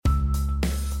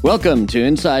Welcome to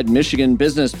Inside Michigan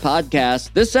Business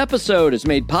Podcast. This episode is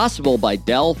made possible by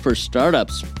Dell for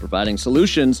Startups, providing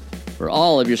solutions for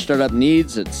all of your startup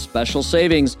needs at special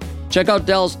savings. Check out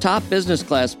Dell's top business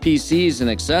class PCs and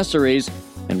accessories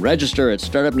and register at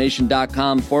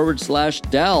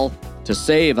startupnation.com/Dell to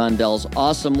save on Dell's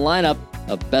awesome lineup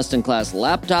of best-in-class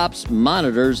laptops,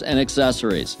 monitors, and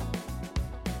accessories.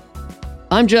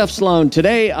 I'm Jeff Sloan.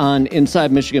 Today on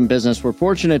Inside Michigan Business, we're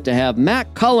fortunate to have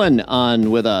Matt Cullen on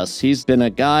with us. He's been a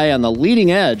guy on the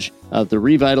leading edge of the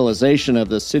revitalization of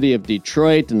the city of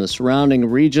Detroit and the surrounding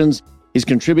regions. He's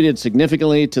contributed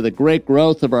significantly to the great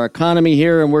growth of our economy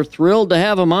here, and we're thrilled to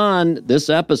have him on this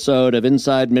episode of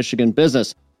Inside Michigan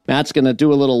Business. Matt's going to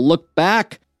do a little look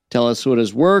back, tell us what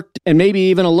has worked, and maybe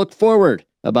even a look forward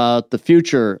about the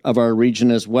future of our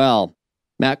region as well.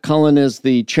 Matt Cullen is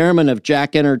the chairman of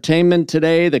Jack Entertainment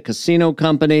today, the casino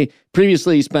company.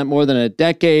 Previously, he spent more than a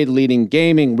decade leading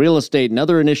gaming, real estate, and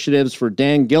other initiatives for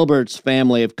Dan Gilbert's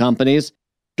family of companies.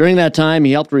 During that time,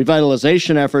 he helped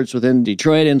revitalization efforts within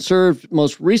Detroit and served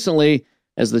most recently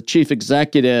as the chief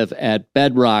executive at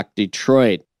Bedrock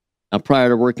Detroit. Now, prior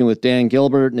to working with Dan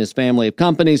Gilbert and his family of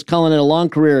companies, Cullen had a long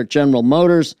career at General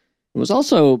Motors and was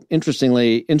also,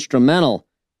 interestingly, instrumental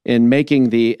in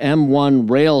making the M1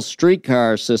 rail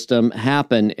streetcar system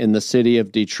happen in the city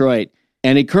of Detroit.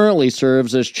 And he currently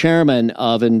serves as chairman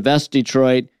of Invest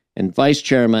Detroit and vice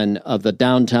chairman of the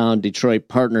Downtown Detroit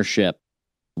Partnership.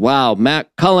 Wow, Matt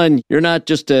Cullen, you're not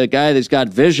just a guy that's got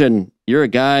vision. You're a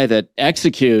guy that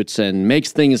executes and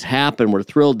makes things happen. We're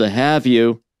thrilled to have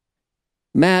you.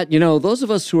 Matt, those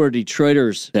of us who are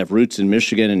Detroiters have roots in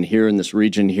Michigan and here in this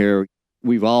region here,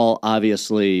 we've all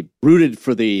obviously rooted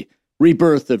for the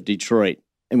rebirth of Detroit,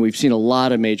 and we've seen a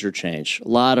lot of major change, a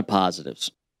lot of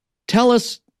positives. Tell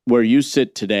us where you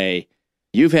sit today.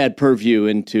 You've had purview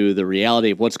into the reality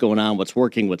of what's going on, what's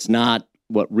working, what's not,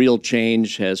 what real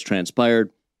change has transpired.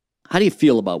 How do you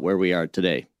feel about where we are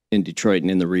today in Detroit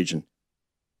and in the region?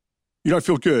 I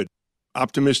feel good,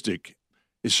 optimistic.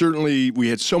 We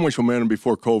had so much momentum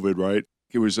before COVID, right?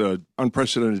 It was an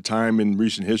unprecedented time in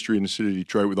recent history in the city of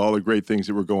Detroit with all the great things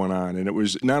that were going on. And it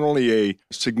was not only a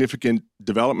significant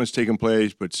developments taking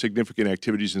place, but significant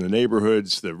activities in the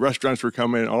neighborhoods. The restaurants were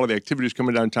coming, all of the activities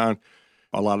coming downtown.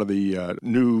 A lot of the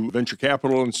new venture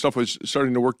capital and stuff was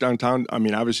starting to work downtown. I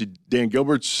mean, obviously, Dan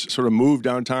Gilbert's sort of move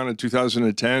downtown in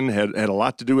 2010 had a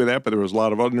lot to do with that, but there was a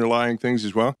lot of underlying things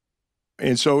as well.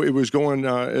 And so it was going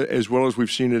as well as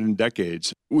we've seen it in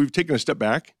decades. We've taken a step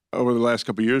back over the last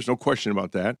couple of years, no question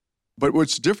about that. But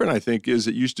what's different, I think, is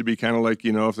it used to be kind of like,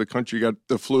 if the country got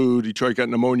the flu, Detroit got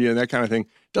pneumonia and that kind of thing.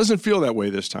 It doesn't feel that way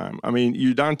this time. I mean,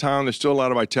 you're downtown, there's still a lot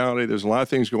of vitality, there's a lot of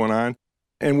things going on.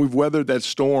 And we've weathered that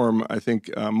storm, I think,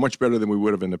 much better than we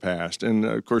would have in the past. And,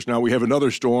 of course, now we have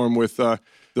another storm with the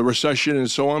recession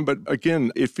and so on. But,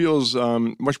 again, it feels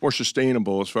much more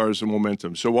sustainable as far as the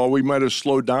momentum. So while we might have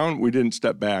slowed down, we didn't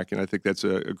step back. And I think that's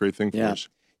a great thing for us.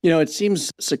 It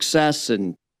seems success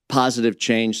and positive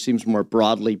change seems more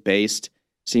broadly based,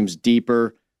 seems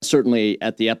deeper, certainly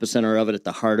at the epicenter of it, at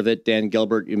the heart of it. Dan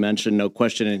Gilbert, you mentioned, no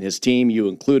question, in his team. You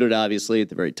included, obviously, at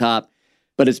the very top.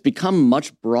 But it's become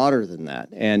much broader than that.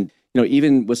 And,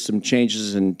 even with some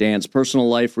changes in Dan's personal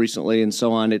life recently and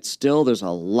so on, there's a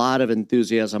lot of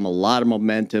enthusiasm, a lot of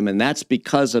momentum. And that's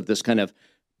because of this kind of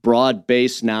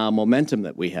broad-based now momentum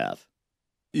that we have.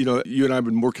 You and I have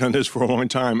been working on this for a long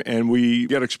time, and we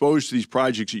got exposed to these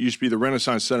projects. It used to be the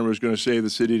Renaissance Center was going to save the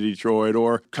city of Detroit,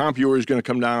 or CompuWare is going to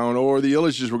come down, or the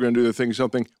Illages were going to do the thing,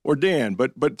 something, or Dan.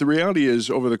 But the reality is,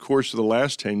 over the course of the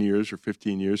last 10 years or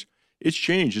 15 years, it's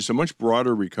changed. It's a much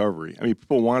broader recovery. I mean,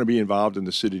 people want to be involved in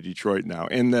the city of Detroit now.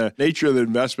 And the nature of the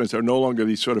investments are no longer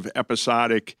these sort of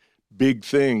episodic big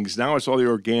things. Now it's all the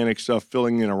organic stuff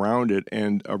filling in around it,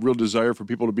 and a real desire for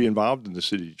people to be involved in the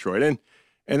city of Detroit.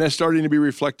 And that's starting to be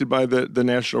reflected by the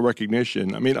national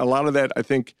recognition. I mean, a lot of that, I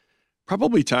think,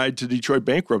 probably tied to Detroit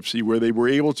bankruptcy, where they were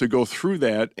able to go through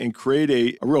that and create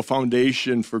a real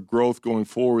foundation for growth going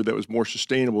forward that was more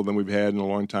sustainable than we've had in a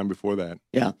long time before that.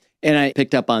 Yeah. And I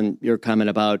picked up on your comment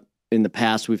about in the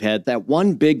past we've had that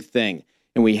one big thing,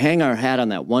 and we hang our hat on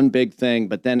that one big thing,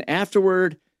 but then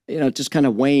afterward, it just kind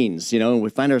of wanes, and we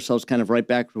find ourselves kind of right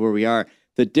back to where we are.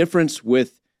 The difference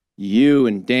with you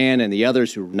and Dan and the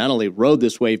others who not only rode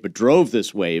this wave, but drove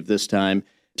this wave this time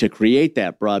to create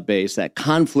that broad base, that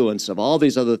confluence of all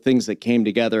these other things that came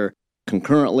together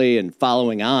concurrently and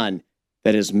following on,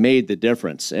 that has made the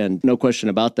difference. And no question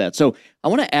about that. So I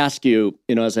want to ask you,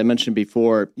 as I mentioned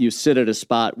before, you sit at a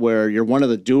spot where you're one of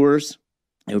the doers.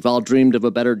 We've all dreamed of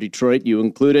a better Detroit, you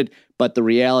included, but the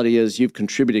reality is you've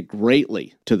contributed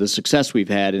greatly to the success we've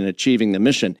had in achieving the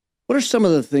mission. What are some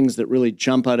of the things that really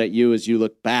jump out at you as you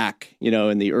look back,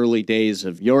 in the early days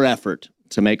of your effort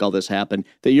to make all this happen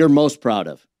that you're most proud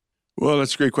of? Well,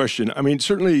 that's a great question. I mean,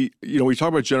 certainly, we talk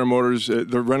about General Motors,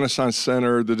 the Renaissance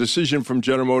Center, the decision from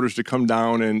General Motors to come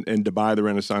down and to buy the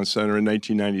Renaissance Center in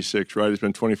 1996, right? It's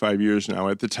been 25 years now.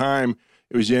 At the time,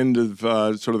 it was the end of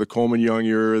sort of the Coleman Young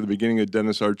era, the beginning of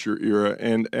Dennis Archer era.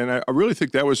 And I really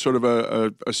think that was sort of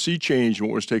a sea change in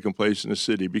what was taking place in the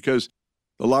city, because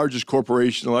the largest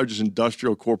corporation, the largest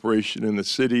industrial corporation in the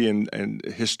city and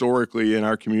historically in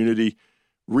our community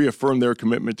reaffirmed their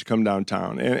commitment to come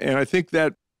downtown. And I think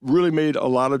that really made a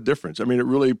lot of difference. I mean, it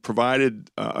really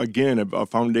provided, again, a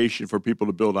foundation for people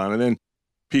to build on. And then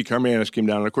Pete Carmanis came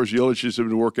down. And of course, the Illiches have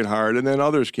been working hard. And then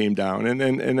others came down. And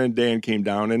then Dan came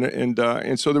down.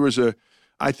 And so there was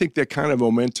I think that kind of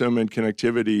momentum and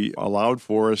connectivity allowed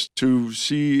for us to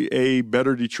see a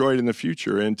better Detroit in the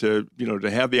future and to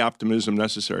have the optimism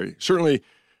necessary. Certainly,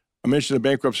 I mentioned the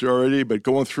bankruptcy already, but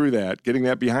going through that, getting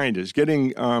that behind us,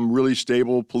 getting really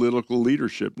stable political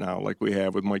leadership now, like we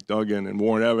have with Mike Duggan and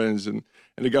Warren Evans and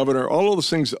the governor, all of those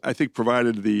things I think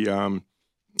provided the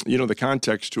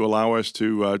context to allow us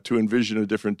to envision a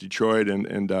different Detroit,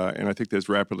 and I think that's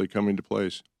rapidly coming to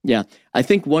place. Yeah, I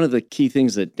think one of the key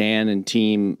things that Dan and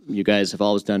team, you guys have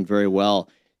always done very well,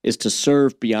 is to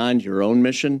serve beyond your own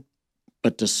mission,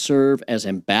 but to serve as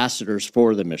ambassadors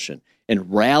for the mission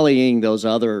and rallying those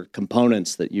other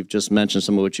components that you've just mentioned,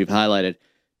 some of which you've highlighted,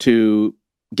 to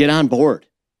get on board,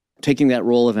 taking that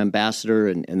role of ambassador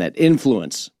and that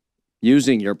influence,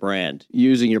 using your brand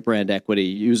equity,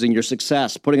 using your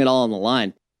success, putting it all on the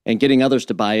line and getting others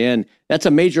to buy in. That's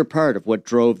a major part of what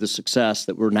drove the success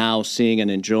that we're now seeing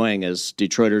and enjoying as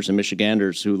Detroiters and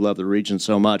Michiganders who love the region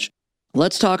so much.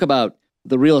 Let's talk about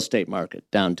the real estate market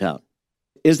downtown.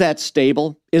 Is that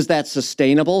stable? Is that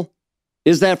sustainable?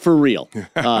 Is that for real?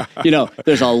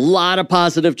 There's a lot of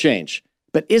positive change,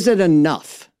 but is it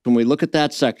enough? When we look at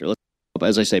that sector, let's,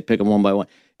 as I say, pick them one by one.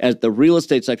 At the real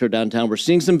estate sector downtown, we're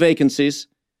seeing some vacancies.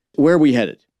 Where are we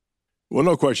headed? Well,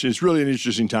 no question. It's really an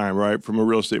interesting time, right, from a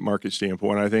real estate market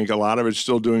standpoint. I think a lot of it's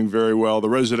still doing very well. The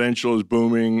residential is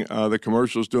booming. The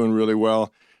commercial is doing really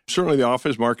well. Certainly the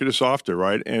office market is softer,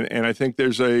 right? And I think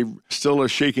there's still a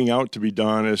shaking out to be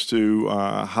done as to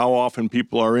how often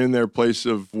people are in their place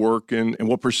of work and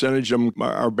what percentage of them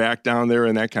are back down there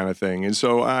and that kind of thing. And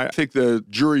so I think the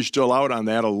jury's still out on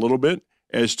that a little bit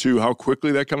as to how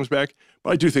quickly that comes back. But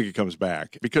I do think it comes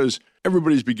back because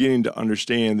everybody's beginning to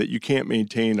understand that you can't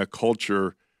maintain a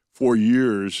culture for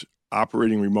years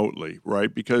operating remotely,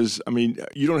 right? Because, I mean,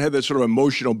 you don't have that sort of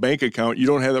emotional bank account. You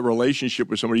don't have that relationship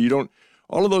with somebody.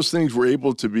 All of those things were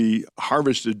able to be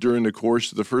harvested during the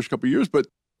course of the first couple of years, but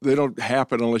they don't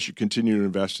happen unless you continue to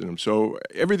invest in them. So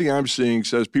everything I'm seeing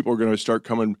says people are going to start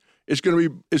coming. It's going to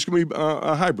be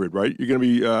a hybrid, right? You're going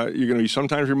to be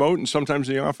sometimes remote and sometimes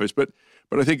in the office. But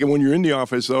I think when you're in the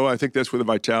office, though, I think that's where the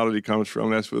vitality comes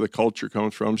from. That's where the culture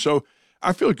comes from. So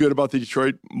I feel good about the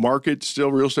Detroit market,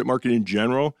 still real estate market in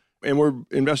general. And we're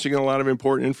investing in a lot of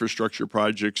important infrastructure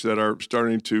projects that are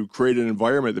starting to create an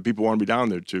environment that people want to be down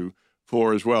there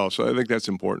for as well. So I think that's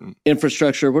important.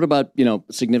 Infrastructure. What about,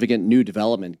 significant new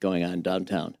development going on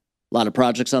downtown? A lot of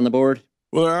projects on the board?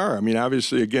 Well, there are. I mean,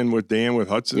 obviously, again, with Dan, with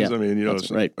Hudson's, Yeah, I mean,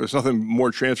 right. There's nothing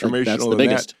more transformational That's the than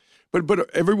biggest. that.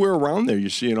 But everywhere around there, you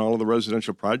see in all of the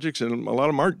residential projects, and a lot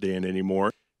of them aren't Dan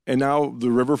anymore. And now the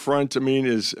riverfront, I mean,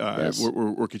 is Yes.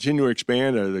 we're continuing to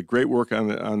expand. The great work on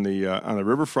the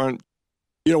riverfront.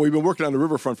 We've been working on the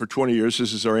riverfront for 20 years.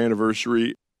 This is our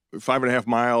anniversary. 5.5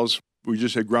 miles. We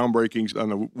just had groundbreakings on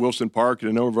the Wilson Park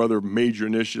and a number of other major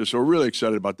initiatives. So we're really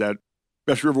excited about that.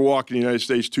 Best river walk in the United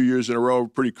States 2 years in a row.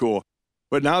 Pretty cool.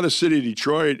 But now the city of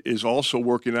Detroit is also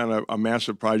working on a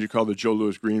massive project called the Joe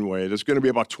Louis Greenway. That's going to be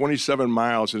about 27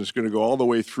 miles, and it's going to go all the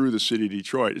way through the city of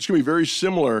Detroit. It's going to be very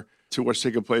similar to what's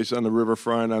taking place on the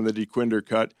riverfront, on the DeQuinder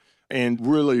Cut. And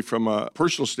really, from a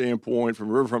personal standpoint, from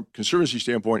a riverfront conservancy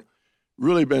standpoint,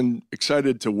 really been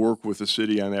excited to work with the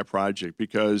city on that project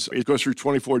because it goes through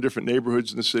 24 different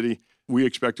neighborhoods in the city. We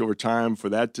expect over time for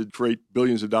that to create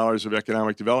billions of dollars of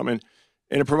economic development.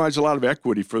 And it provides a lot of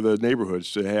equity for the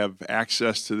neighborhoods to have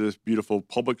access to this beautiful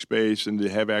public space and to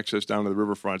have access down to the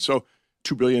riverfront. So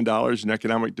 $2 billion in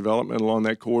economic development along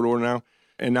that corridor now.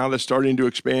 And now that's starting to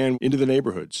expand into the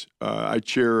neighborhoods. I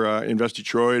chair Invest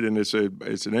Detroit, and it's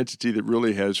an entity that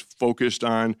really has focused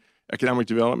on economic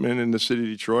development in the city of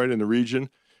Detroit and the region.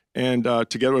 And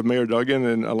together with Mayor Duggan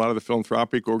and a lot of the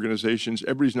philanthropic organizations,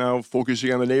 everybody's now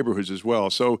focusing on the neighborhoods as well.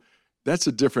 So that's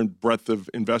a different breadth of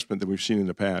investment than we've seen in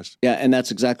the past. Yeah, and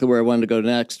that's exactly where I wanted to go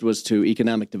next, was to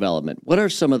economic development. What are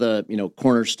some of the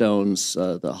cornerstones,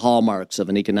 the hallmarks of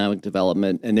an economic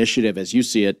development initiative, as you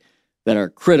see it, that are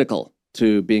critical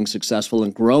to being successful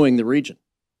in growing the region?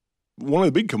 One of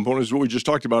the big components, what we just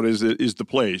talked about, is the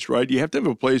place, right? You have to have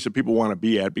a place that people want to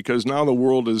be at, because now the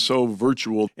world is so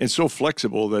virtual and so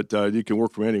flexible that you can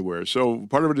work from anywhere. So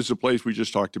part of it is the place we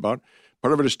just talked about.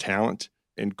 Part of it is talent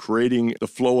and creating the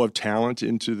flow of talent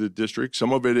into the district.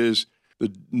 Some of it is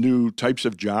the new types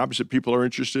of jobs that people are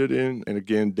interested in. And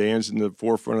again, Dan's in the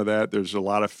forefront of that. There's a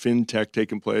lot of fintech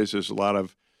taking place. There's a lot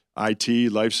of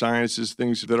IT, life sciences,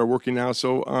 things that are working now.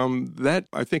 So that,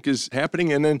 I think, is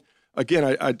happening. And then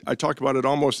again, I talk about it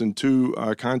almost in two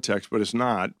contexts, but it's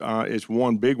not. It's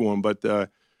one big one, but the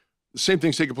same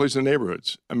thing's taking place in the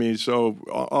neighborhoods. I mean, so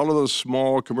all of those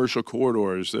small commercial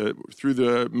corridors through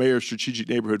the Mayor's Strategic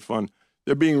Neighborhood Fund,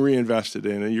 they're being reinvested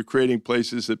in, and you're creating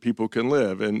places that people can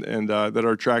live and that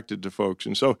are attracted to folks.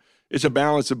 And so it's a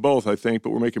balance of both, I think,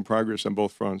 but we're making progress on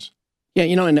both fronts. Yeah,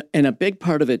 and a big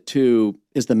part of it, too,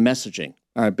 is the messaging,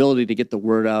 our ability to get the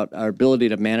word out, our ability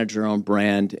to manage our own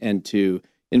brand and to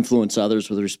influence others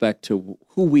with respect to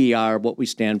who we are, what we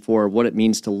stand for, what it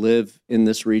means to live in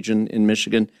this region in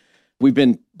Michigan. We've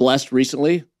been blessed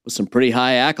recently with some pretty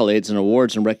high accolades and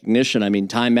awards and recognition. I mean,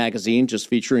 Time Magazine just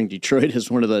featuring Detroit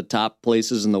as one of the top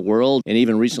places in the world, and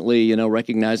even recently,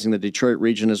 recognizing the Detroit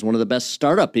region as one of the best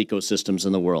startup ecosystems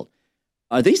in the world.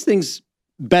 Are these things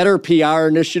better PR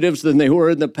initiatives than they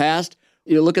were in the past?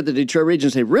 You look at the Detroit region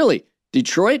and say, really,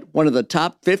 Detroit, one of the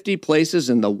top 50 places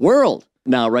in the world,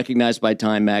 now recognized by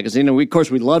Time Magazine. And we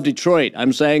love Detroit.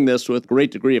 I'm saying this with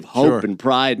great degree of hope and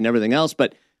pride and everything else.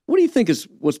 But what do you think is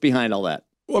what's behind all that?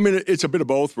 Well, I mean, it's a bit of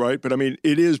both, right? But I mean,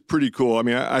 it is pretty cool. I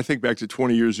mean, I think back to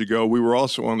 20 years ago, we were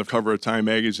also on the cover of Time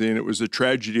Magazine. It was the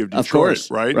tragedy of Detroit, of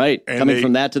course, right? Right. And coming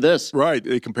from that to this. Right.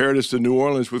 They compared us to New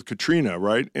Orleans with Katrina,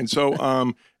 right? And so,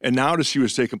 and now to see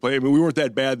what's taking place, I mean, we weren't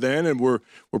that bad then, and we're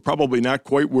probably not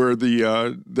quite where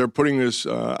they're putting this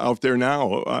out there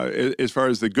now as far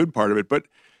as the good part of it. But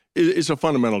it's a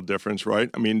fundamental difference, right?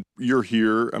 I mean, you're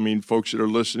here. I mean, folks that are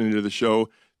listening to the show,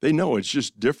 they know it's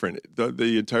just different.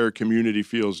 The entire community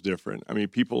feels different. I mean,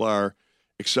 people are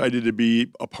excited to be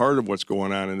a part of what's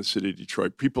going on in the city of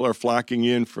Detroit. People are flocking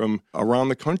in from around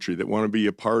the country that want to be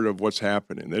a part of what's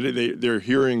happening. They're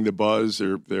hearing the buzz.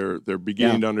 They're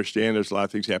beginning to understand there's a lot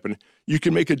of things happening. You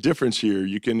can make a difference here.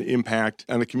 You can impact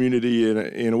on the community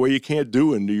in a way you can't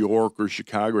do in New York or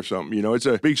Chicago or something. It's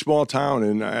a big, small town,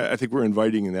 and I think we're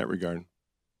inviting in that regard.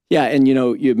 Yeah, and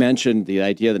you mentioned the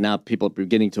idea that now people are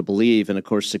beginning to believe, and of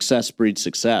course, success breeds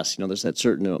success. There's that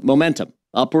certain momentum,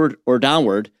 upward or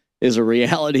downward, is a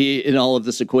reality in all of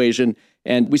this equation,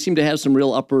 and we seem to have some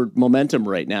real upward momentum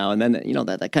right now. And then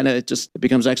that kind of just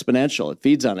becomes exponential. It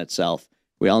feeds on itself.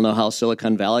 We all know how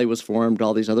Silicon Valley was formed,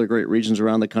 all these other great regions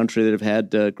around the country that have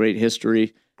had great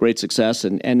history, great success,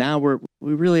 and now we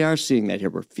really are seeing that here.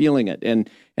 We're feeling it, and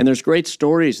there's great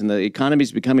stories, and the economy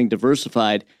is becoming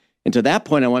diversified. And to that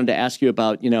point, I wanted to ask you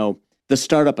about, the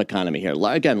startup economy here.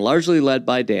 Again, largely led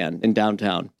by Dan in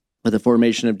downtown, with the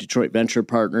formation of Detroit Venture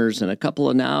Partners and a couple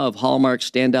of now of hallmark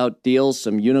standout deals,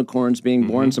 some unicorns being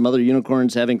born, some other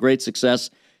unicorns having great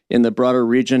success in the broader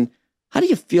region. How do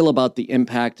you feel about the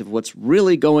impact of what's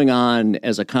really going on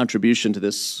as a contribution to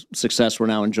this success we're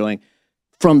now enjoying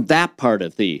from that part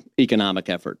of the economic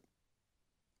effort?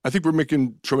 I think we're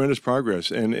making tremendous progress,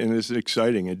 and it's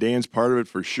exciting. And Dan's part of it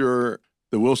for sure.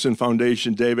 The Wilson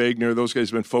Foundation, Dave Agner, those guys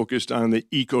have been focused on the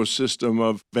ecosystem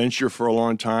of venture for a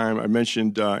long time. I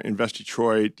mentioned Invest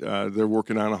Detroit. They're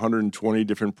working on 120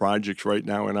 different projects right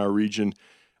now in our region.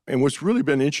 And what's really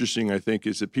been interesting, I think,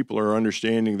 is that people are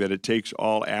understanding that it takes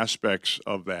all aspects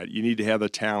of that. You need to have the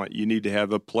talent. You need to have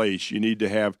the place. You need to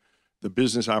have the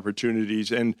business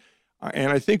opportunities. And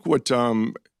I think what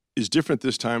is different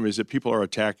this time is that people are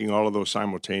attacking all of those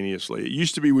simultaneously. It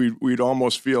used to be we'd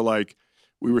almost feel like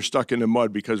we were stuck in the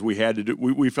mud because we had to do.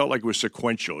 We felt like it was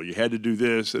sequential. You had to do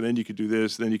this, and then you could do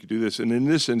this, and then you could do this. And in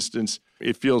this instance,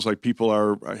 it feels like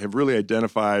people have really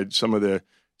identified some of the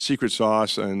secret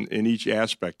sauce in each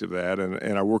aspect of that,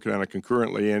 and are working on it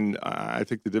concurrently. And I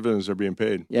think the dividends are being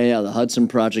paid. Yeah. The Hudson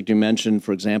project you mentioned,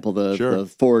 for example,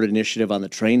 the Forward initiative on the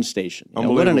train station.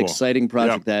 What an exciting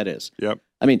project that is. Yep.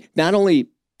 I mean, not only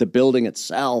the building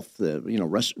itself,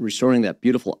 restoring that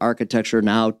beautiful architecture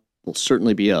now will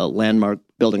certainly be a landmark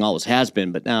building, always has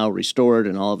been, but now restored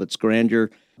in all of its grandeur.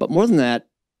 But more than that,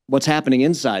 what's happening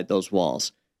inside those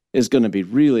walls is going to be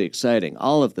really exciting.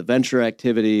 All of the venture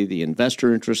activity, the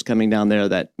investor interest coming down there,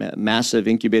 that massive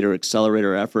incubator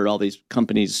accelerator effort, all these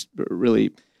companies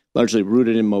really largely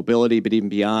rooted in mobility, but even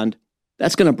beyond.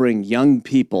 That's going to bring young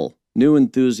people, new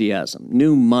enthusiasm,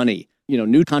 new money,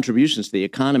 new contributions to the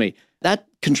economy. That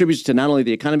contributes to not only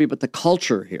the economy, but the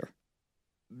culture here.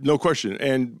 No question.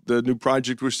 And the new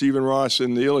project with Stephen Ross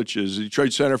and the Illiches, the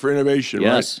Detroit Center for Innovation,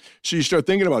 yes. Right? So you start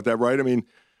thinking about that, right? I mean,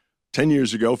 10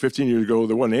 years ago, 15 years ago,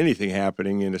 there wasn't anything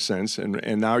happening in a sense. And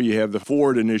now you have the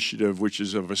Ford initiative, which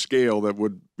is of a scale that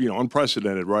would,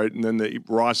 unprecedented, right? And then the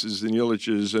Rosses and the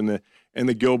Illiches and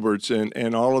the Gilberts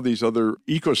and all of these other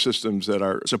ecosystems that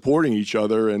are supporting each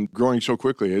other and growing so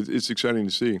quickly. It's exciting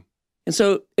to see. And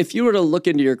so if you were to look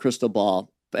into your crystal ball,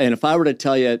 and if I were to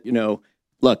tell you,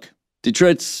 look,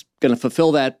 Detroit's going to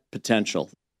fulfill that potential.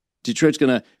 Detroit's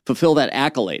going to fulfill that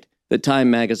accolade that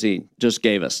Time Magazine just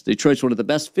gave us. Detroit's one of the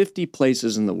best 50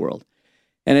 places in the world.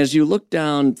 And as you look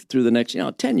down through the next,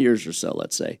 10 years or so,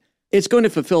 let's say, it's going to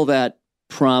fulfill that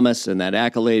promise and that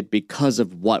accolade because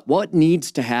of what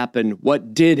needs to happen,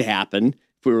 what did happen,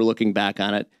 if we were looking back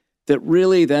on it, that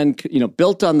really then,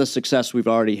 built on the success we've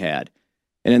already had.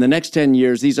 And in the next 10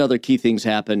 years, these other key things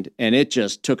happened, and it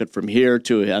just took it from here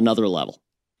to another level.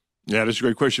 Yeah, that's a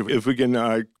great question. If we can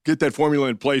get that formula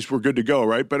in place, we're good to go,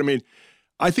 right? But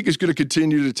I think it's going to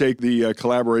continue to take the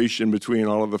collaboration between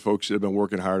all of the folks that have been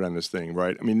working hard on this thing,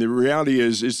 right? The reality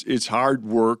is it's hard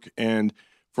work, and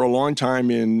for a long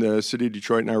time in the city of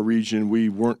Detroit and our region, we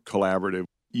weren't collaborative.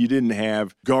 You didn't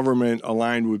have government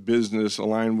aligned with business,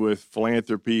 aligned with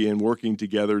philanthropy, and working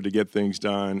together to get things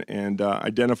done and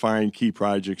identifying key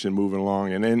projects and moving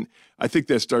along. And then I think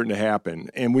that's starting to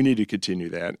happen, and we need to continue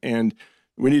that. And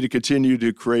we need to continue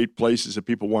to create places that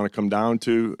people want to come down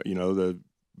to. The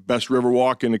best river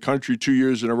walk in the country 2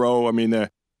 years in a row.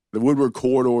 The Woodward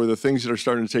Corridor, the things that are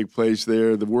starting to take place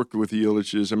there, the work with the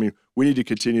Illiches. We need to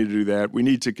continue to do that. We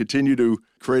need to continue to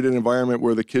create an environment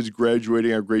where the kids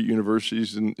graduating our great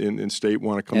universities in state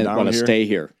want to come down here. Want to stay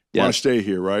here. Yes. Want to stay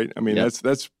here, right? Yep.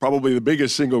 That's probably the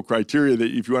biggest single criteria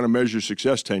that if you want to measure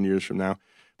success 10 years from now.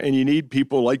 And you need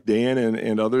people like Dan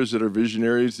and others that are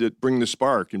visionaries that bring the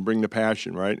spark and bring the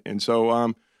passion, right? And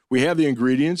so we have the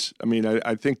ingredients.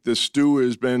 I think the stew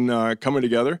has been coming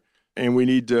together, and we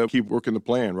need to keep working the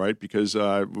plan, right? Because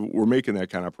we're making that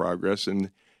kind of progress.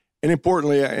 And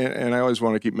importantly, and I always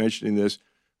want to keep mentioning this,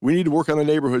 we need to work on the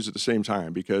neighborhoods at the same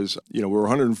time because, we're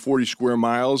 140 square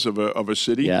miles of a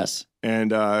city. Yes. And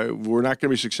we're not going to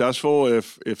be successful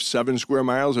if 7 square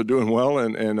miles are doing well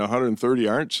and 130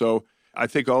 aren't. So I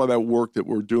think all of that work that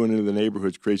we're doing in the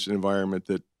neighborhoods creates an environment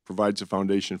that provides a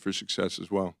foundation for success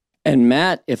as well. And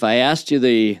Matt, if I asked you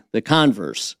the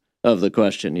converse of the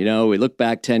question, we look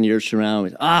back 10 years from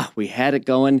now, we had it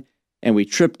going and we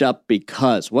tripped up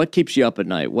because. What keeps you up at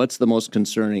night? What's the most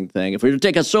concerning thing? If we were to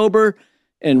take a sober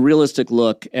and realistic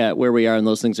look at where we are and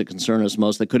those things that concern us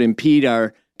most that could impede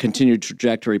our continued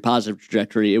trajectory, positive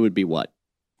trajectory, it would be what?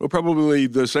 Well, probably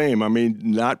the same.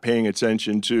 Not paying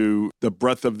attention to the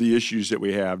breadth of the issues that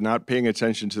we have, not paying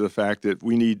attention to the fact that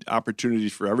we need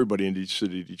opportunities for everybody in the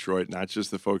city of Detroit, not just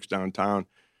the folks downtown.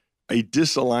 A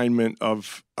disalignment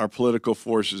of our political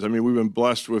forces. We've been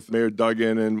blessed with Mayor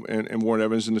Duggan and Warren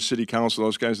Evans and the city council,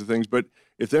 those kinds of things. But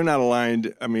if they're not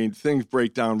aligned, things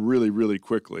break down really, really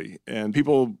quickly. And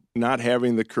people not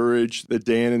having the courage that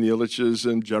Dan and the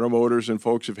Illiches and General Motors and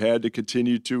folks have had to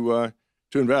continue to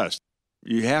invest.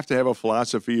 You have to have a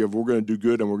philosophy of we're going to do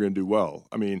good and we're going to do well.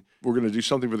 We're going to do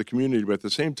something for the community, but at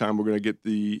the same time, we're going to get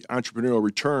the entrepreneurial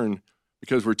return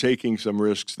because we're taking some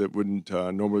risks that wouldn't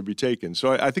normally be taken.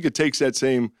 So I think it takes that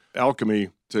same alchemy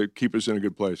to keep us in a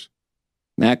good place.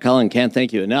 Matt Cullen, can't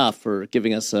thank you enough for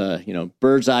giving us a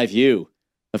bird's eye view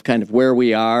of kind of where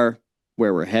we are,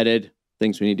 where we're headed,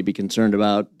 things we need to be concerned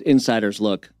about. Insider's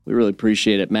look. We really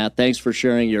appreciate it. Matt, thanks for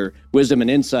sharing your wisdom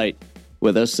and insight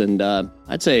with us. And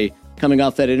I'd say coming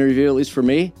off that interview, at least for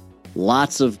me,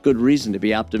 lots of good reason to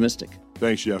be optimistic.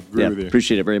 Thanks, Jeff. Agree with you.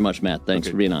 Appreciate it very much, Matt. Thanks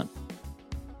for being on.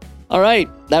 All right,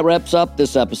 that wraps up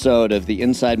this episode of the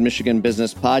Inside Michigan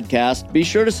Business Podcast. Be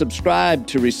sure to subscribe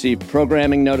to receive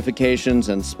programming notifications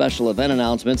and special event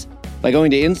announcements by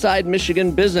going to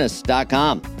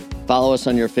InsideMichiganBusiness.com. Follow us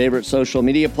on your favorite social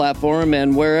media platform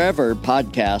and wherever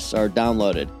podcasts are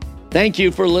downloaded. Thank you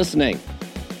for listening.